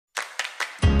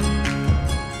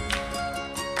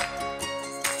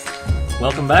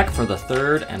Welcome back for the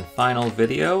third and final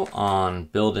video on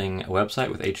building a website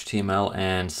with HTML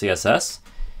and CSS.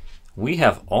 We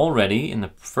have already, in the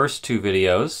first two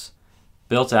videos,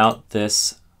 built out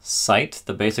this site,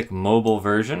 the basic mobile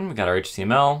version. We got our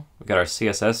HTML, we got our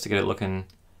CSS to get it looking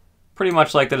pretty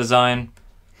much like the design.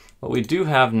 What we do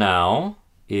have now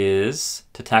is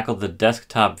to tackle the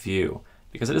desktop view,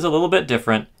 because it is a little bit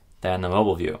different than the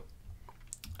mobile view.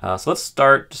 So let's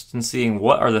start just in seeing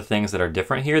what are the things that are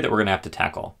different here that we're going to have to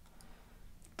tackle.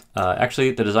 Actually,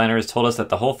 the designer has told us that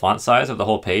the whole font size of the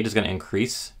whole page is going to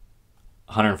increase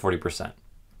 140%.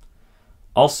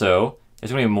 Also,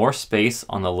 there's going to be more space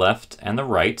on the left and the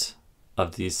right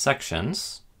of these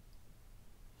sections.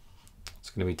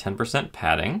 It's going to be 10%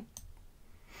 padding.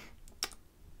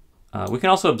 We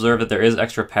can also observe that there is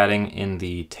extra padding in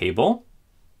the table.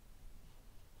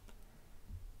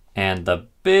 And the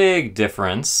big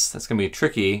difference that's going to be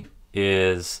tricky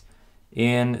is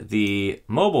in the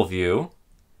mobile view,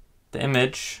 the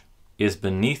image is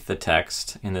beneath the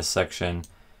text in this section,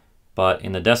 but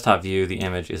in the desktop view, the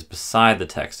image is beside the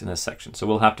text in this section. So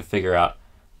we'll have to figure out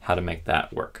how to make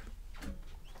that work.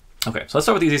 Okay, so let's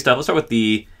start with the easy stuff. Let's start with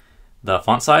the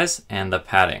font size and the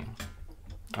padding.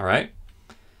 All right.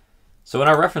 So in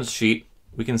our reference sheet,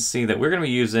 we can see that we're going to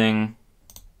be using,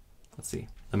 let's see,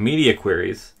 the media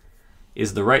queries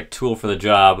is the right tool for the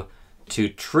job to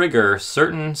trigger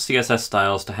certain CSS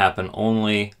styles to happen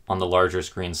only on the larger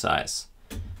screen size.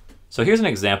 So here's an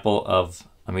example of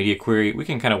a media query. We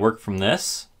can kind of work from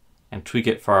this and tweak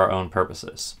it for our own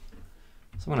purposes.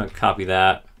 So I'm going to copy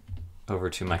that over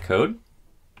to my code.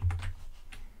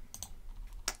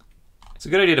 It's a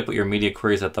good idea to put your media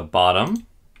queries at the bottom,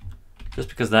 just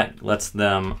because that lets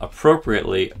them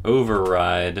appropriately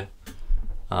override,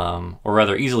 or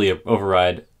rather easily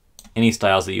override, any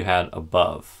styles that you had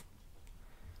above.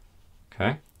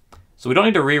 Okay, so we don't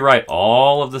need to rewrite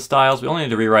all of the styles. We only need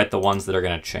to rewrite the ones that are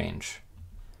going to change.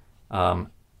 I'm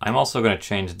also going to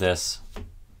change this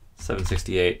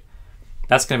 768.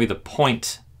 That's going to be the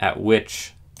point at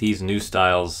which these new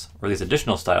styles or these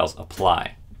additional styles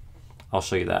apply. I'll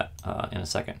show you that in a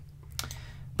second.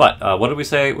 But what did we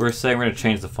say? We're saying we're going to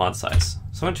change the font size.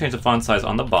 So I'm going to change the font size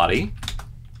on the body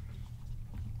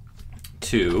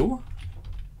to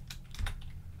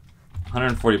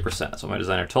 140%. That's what my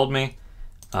designer told me.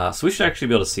 So we should actually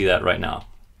be able to see that right now.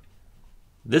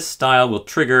 This style will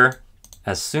trigger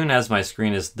as soon as my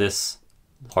screen is this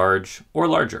large or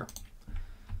larger.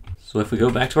 So if we go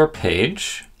back to our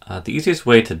page, the easiest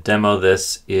way to demo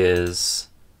this is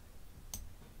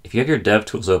if you have your dev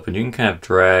tools open, you can kind of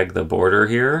drag the border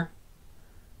here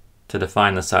to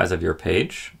define the size of your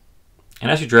page. And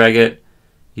as you drag it,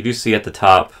 you do see at the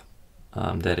top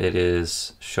that it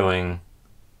is showing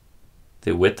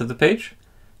the width of the page.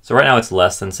 So right now it's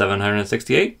less than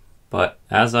 768, but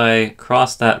as I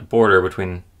cross that border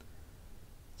between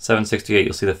 768,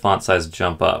 you'll see the font size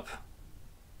jump up.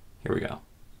 Here we go.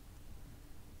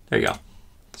 There you go.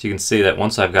 So you can see that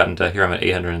once I've gotten to here, I'm at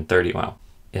 830. Wow.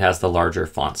 It has the larger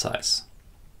font size.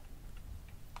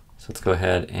 So let's go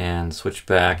ahead and switch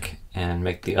back and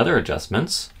make the other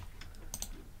adjustments.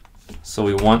 So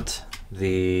we want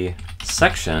the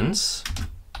sections.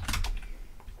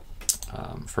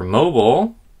 For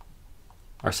mobile,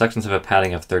 our sections have a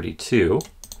padding of 32,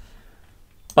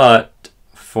 but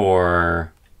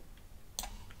for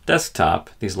desktop,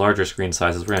 these larger screen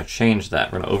sizes, we're going to change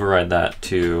that. We're going to override that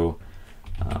to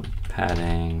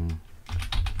padding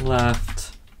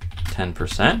left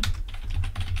 10%,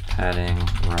 padding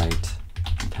right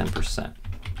 10%.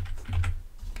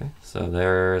 Okay, so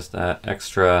there's that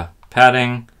extra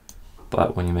padding,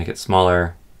 but when you make it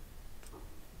smaller,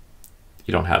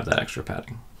 you don't have that extra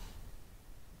padding.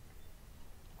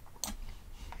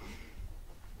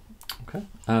 Okay,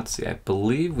 let's see, I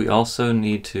believe we also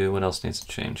need to, what else needs to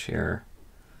change here?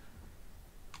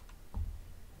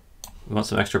 We want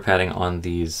some extra padding on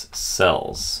these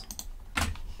cells.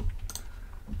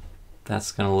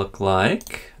 That's going to look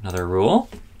like another rule.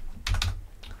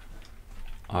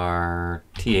 Our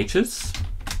THs,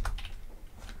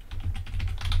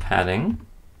 padding.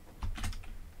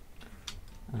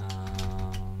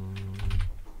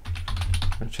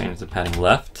 I'm going to change the padding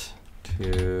left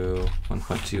to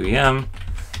 1.2 EM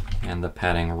and the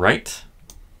padding right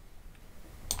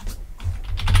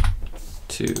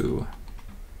to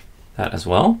that as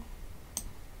well.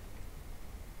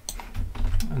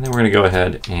 And then we're going to go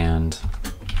ahead and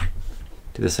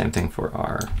do the same thing for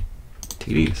our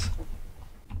TDs.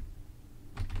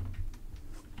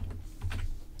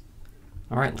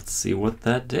 All right, let's see what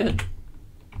that did.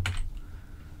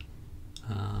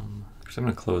 Actually, I'm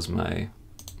going to close my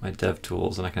dev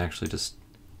tools, and I can actually just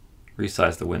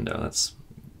resize the window. That's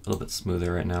a little bit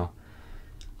smoother right now.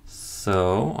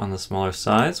 So on the smaller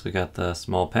size, we got the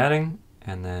small padding,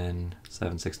 and then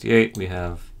 768, we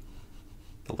have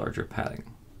the larger padding.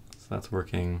 So that's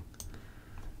working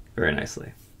very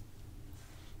nicely.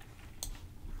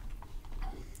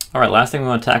 All right, last thing we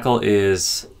want to tackle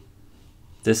is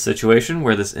this situation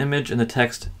where this image and the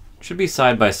text should be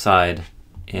side by side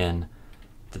in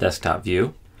the desktop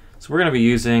view. So we're going to be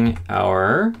using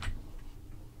our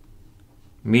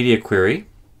media query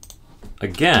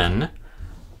again,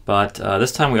 but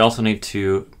this time we also need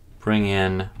to bring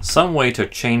in some way to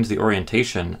change the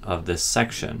orientation of this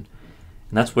section.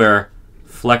 And that's where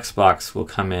Flexbox will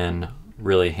come in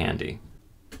really handy.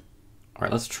 All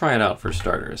right, let's try it out for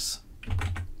starters.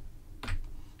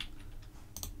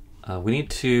 We need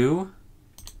to,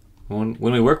 when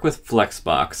we work with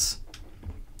Flexbox,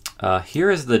 here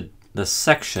is the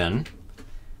section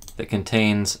that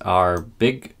contains our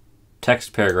big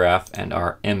text paragraph and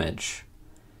our image.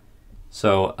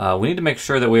 So we need to make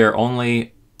sure that we are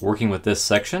only working with this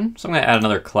section. So I'm going to add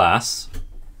another class,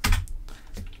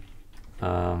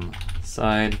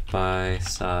 side by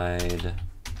side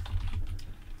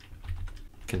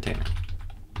container.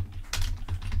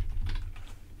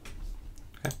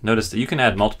 Okay. Notice that you can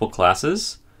add multiple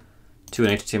classes to an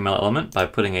HTML element by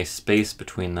putting a space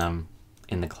between them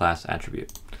in the class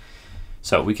attribute.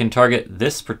 So we can target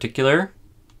this particular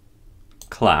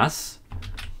class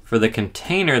for the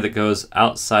container that goes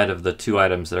outside of the two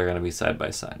items that are going to be side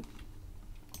by side.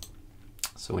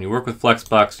 So when you work with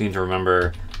Flexbox, you need to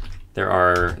remember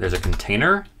there's a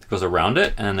container that goes around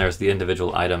it, and then there's the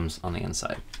individual items on the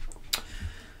inside.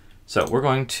 So we're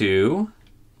going to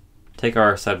take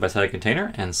our side-by-side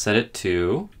container and set it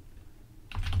to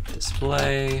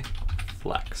display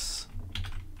flex.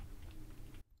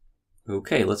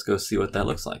 Okay, let's go see what that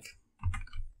looks like.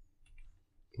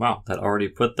 Wow, that already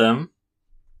put them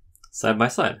side by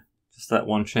side, just that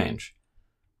one change.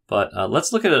 But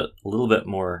let's look at it a little bit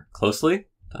more closely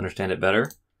to understand it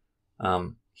better.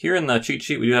 Here in the cheat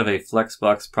sheet, we do have a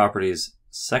Flexbox properties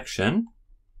section.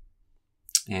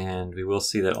 And we will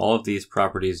see that all of these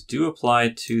properties do apply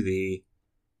to the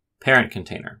parent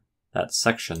container, that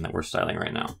section that we're styling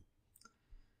right now.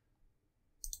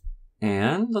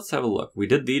 And let's have a look. We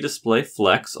did the display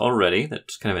flex already. That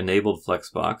just kind of enabled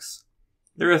Flexbox.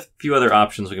 There are a few other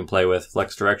options we can play with: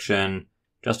 flex direction,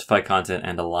 justify content,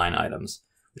 and align items,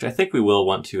 which I think we will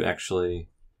want to actually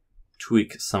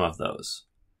tweak some of those.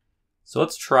 So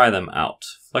let's try them out.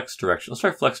 Flex direction. Let's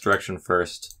try flex direction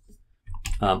first.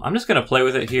 I'm just going to play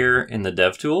with it here in the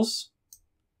DevTools.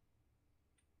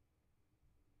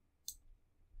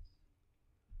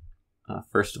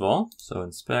 First of all, so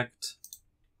inspect,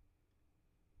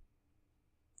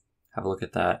 have a look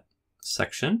at that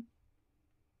section.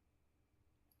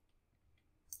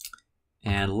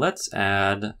 And let's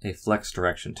add a flex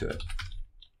direction to it.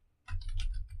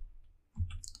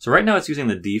 So right now it's using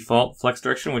the default flex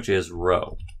direction, which is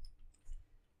row.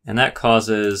 And that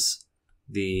causes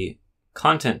the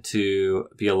content to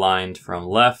be aligned from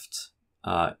left,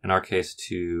 in our case,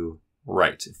 to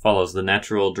right. It follows the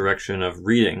natural direction of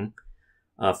reading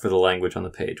for the language on the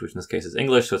page, which in this case is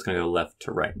English, so it's going to go left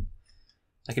to right.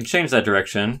 I can change that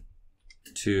direction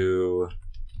to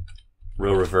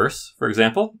row reverse, for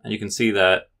example, and you can see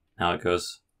that now it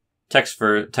goes text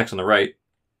on the right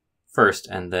first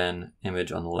and then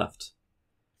image on the left.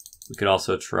 We could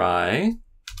also try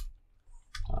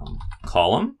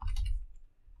column,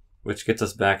 which gets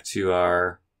us back to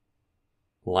our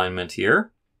alignment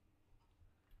here,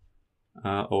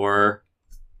 or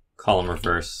column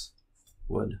reverse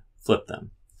would flip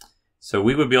them. So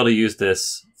we would be able to use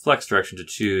this flex direction to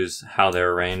choose how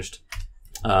they're arranged.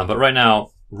 But right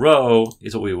now, row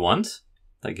is what we want.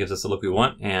 That gives us the look we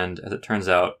want. And as it turns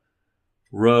out,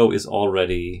 row is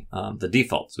already the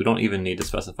default. So we don't even need to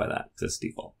specify that because it's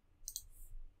default.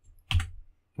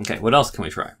 Okay, what else can we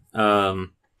try?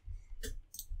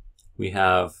 We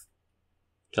have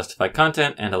justify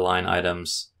content and align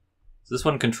items. So this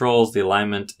one controls the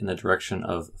alignment in the direction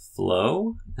of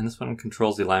flow, and this one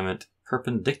controls the alignment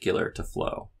perpendicular to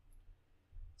flow.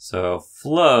 So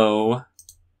flow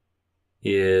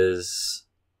is,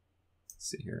 let's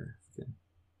see here. Okay.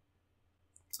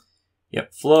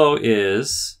 Yep, flow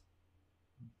is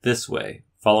this way,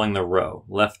 following the row,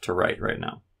 left to right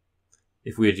now.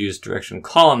 If we had used direction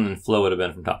column, then flow would have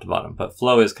been from top to bottom. But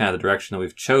flow is kind of the direction that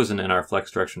we've chosen in our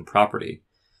flex direction property.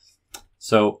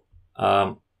 So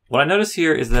what I notice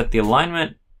here is that the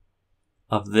alignment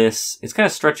of this, it's kind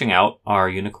of stretching out our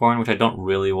unicorn, which I don't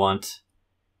really want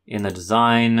in the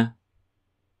design.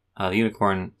 The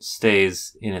unicorn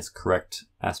stays in its correct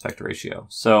aspect ratio.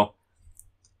 So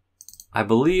I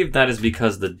believe that is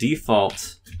because the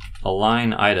default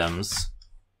align items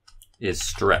is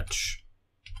stretch.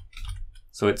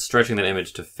 So it's stretching that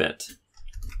image to fit.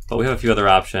 But we have a few other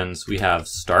options. We have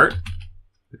start,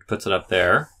 which puts it up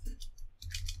there.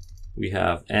 We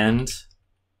have end.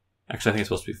 Actually, I think it's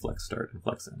supposed to be flex start and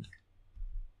flex end.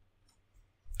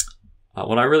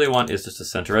 What I really want is just to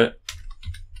center it.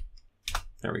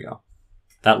 There we go.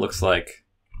 That looks like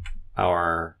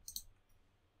our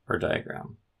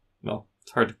diagram. Well,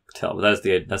 it's hard to tell, but that's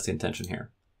the intention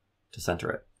here, to center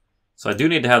it. So I do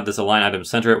need to have this align item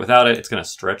center it. Without it, it's going to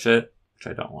stretch it, which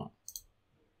I don't want.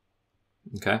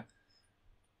 Okay.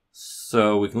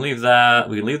 So we can leave that.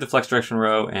 We can leave the flex direction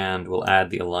row, and we'll add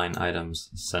the align items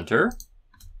center.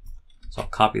 So I'll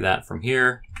copy that from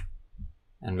here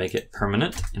and make it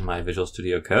permanent in my Visual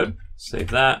Studio Code. Save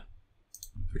that.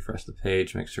 Refresh the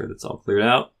page, make sure that's all cleared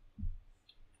out.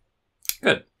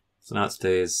 Good. So now it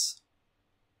stays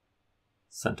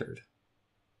centered.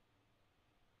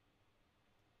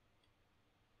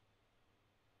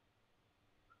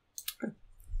 Okay.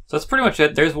 So that's pretty much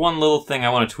it. There's one little thing I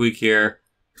want to tweak here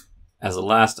as a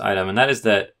last item, and that is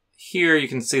that here you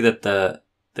can see that the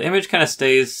image kind of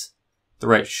stays the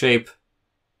right shape,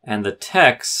 and the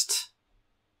text,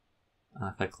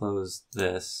 if I close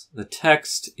this, the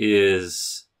text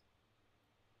is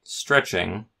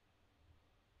stretching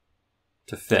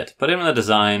to fit. But in the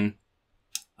design,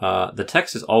 the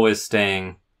text is always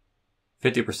staying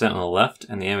 50% on the left,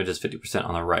 and the image is 50%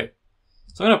 on the right.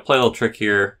 So I'm going to play a little trick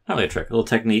here, not really a trick, a little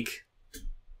technique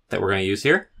that we're going to use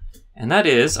here. And that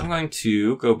is, I'm going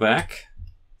to go back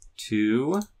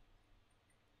to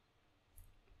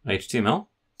my HTML.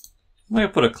 I'm going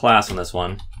to put a class on this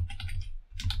one.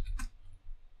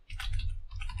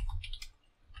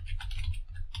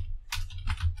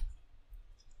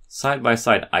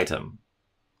 Side-by-side item.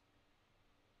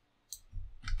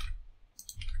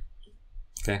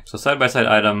 Okay, so side-by-side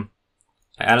item,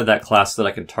 I added that class so that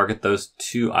I can target those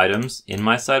two items in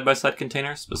my side-by-side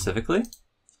container specifically.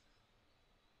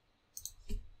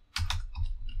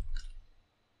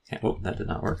 Okay, oh, that did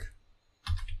not work.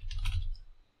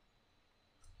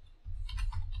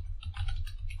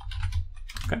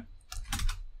 Okay.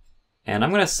 And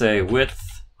I'm going to say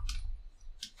width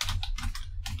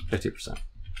 50%.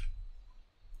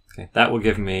 Okay, that will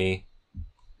give me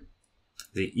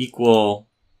the equal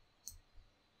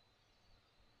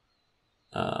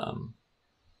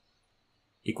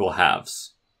equal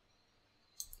halves.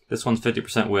 This one's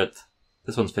 50% width,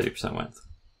 this one's 50% width.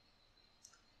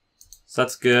 So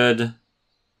that's good.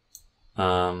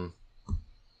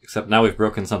 Except now we've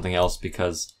broken something else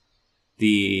because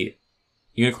the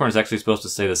unicorn is actually supposed to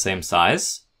stay the same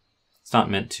size. It's not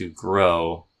meant to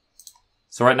grow.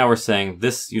 So right now we're saying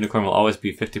this unicorn will always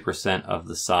be 50% of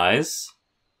the size.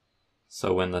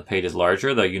 So when the page is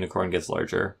larger, the unicorn gets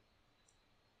larger.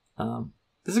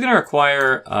 This is going to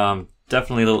require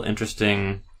definitely a little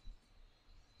interesting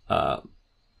a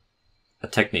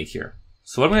technique here.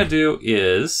 So what I'm going to do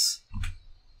is,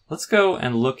 let's go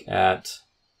and look at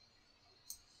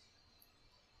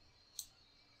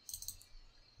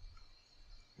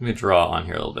let me draw on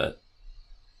here a little bit.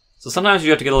 So sometimes you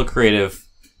have to get a little creative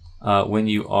when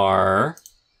you are,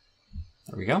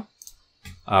 there we go,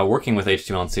 working with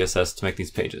HTML and CSS to make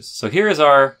these pages. So here is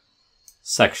our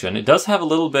section. It does have a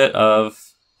little bit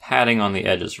of padding on the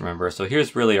edges, remember. So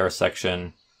here's really our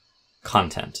section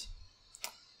content.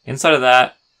 Inside of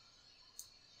that,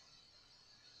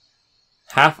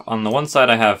 half on the one side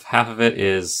I have half of it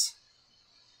is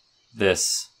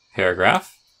this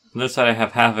paragraph. On the other side I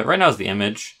have half of it. Right now is the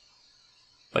image.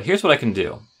 But here's what I can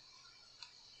do.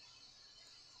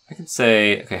 I can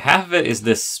say, okay, half of it is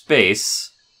this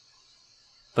space,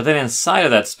 but then inside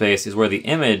of that space is where the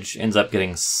image ends up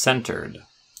getting centered.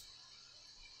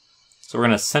 So we're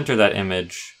going to center that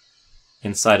image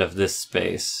inside of this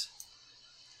space,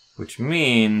 which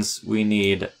means we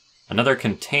need another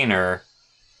container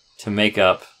to make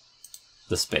up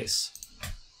the space.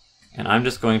 And I'm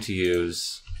just going to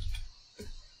use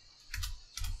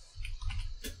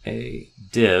a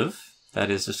div that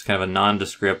is just kind of a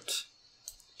nondescript,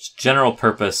 just general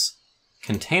purpose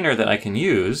container that I can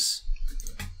use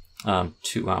there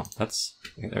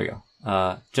we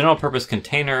go. General purpose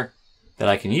container that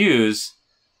I can use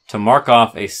to mark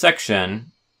off a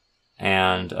section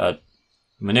and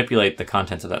manipulate the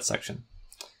contents of that section.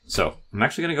 So I'm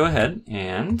actually going to go ahead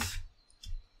and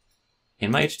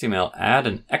in my HTML add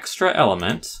an extra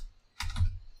element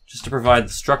just to provide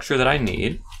the structure that I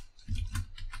need.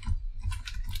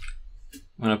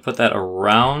 I'm going to put that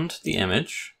around the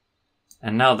image,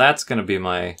 and now that's going to be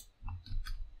my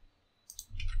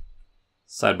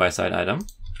side-by-side item.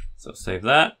 So save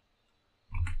that.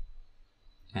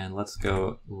 And let's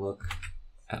go look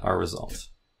at our result.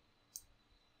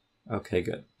 Okay,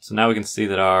 good. So now we can see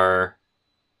that our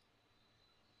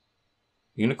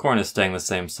unicorn is staying the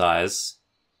same size,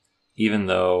 even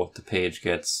though the page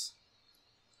gets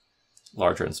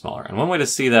larger and smaller. And one way to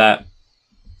see that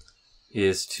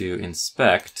is to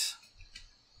inspect.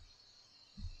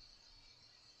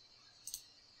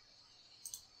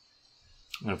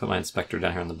 I'm going to put my inspector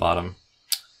down here on the bottom.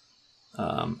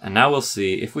 And now we'll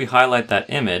see if we highlight that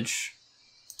image,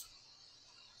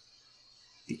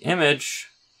 the image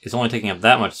is only taking up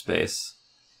that much space.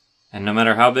 And no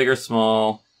matter how big or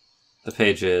small the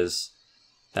page is,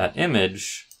 that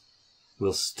image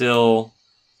will still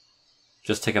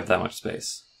just take up that much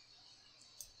space.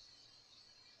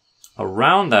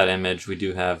 Around that image, we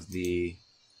do have the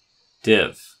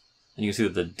div. And you can see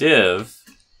that the div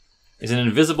is an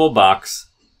invisible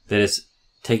box that is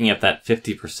taking up that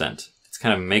 50%. It's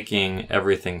kind of making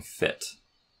everything fit.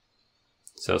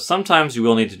 So sometimes you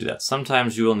will need to do that.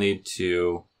 Sometimes you will need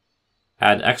to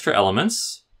add extra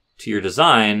elements to your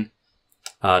design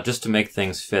just to make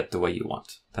things fit the way you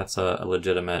want. That's a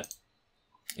legitimate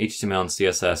HTML and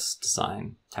CSS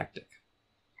design tactic.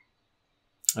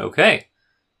 Okay,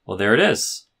 well there it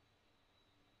is.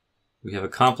 We have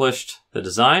accomplished the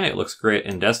design. It looks great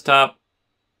in desktop.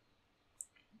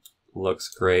 Looks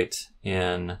great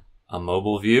in a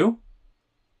mobile view.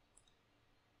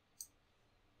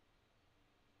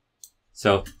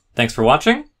 So thanks for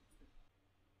watching.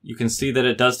 You can see that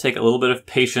it does take a little bit of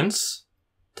patience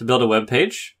to build a web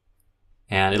page,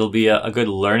 and it'll be a good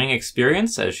learning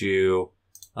experience as you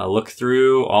look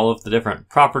through all of the different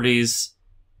properties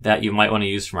that you might want to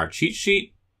use from our cheat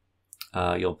sheet.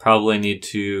 You'll probably need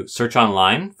to search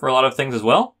online for a lot of things as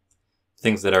well,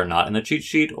 things that are not in the cheat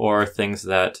sheet or things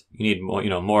that you need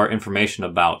more, more information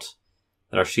about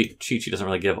that our cheat sheet doesn't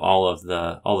really give all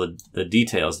the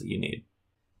details that you need.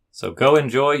 So go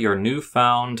enjoy your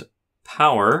newfound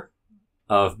power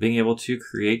of being able to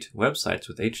create websites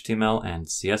with HTML and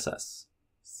CSS.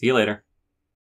 See you later.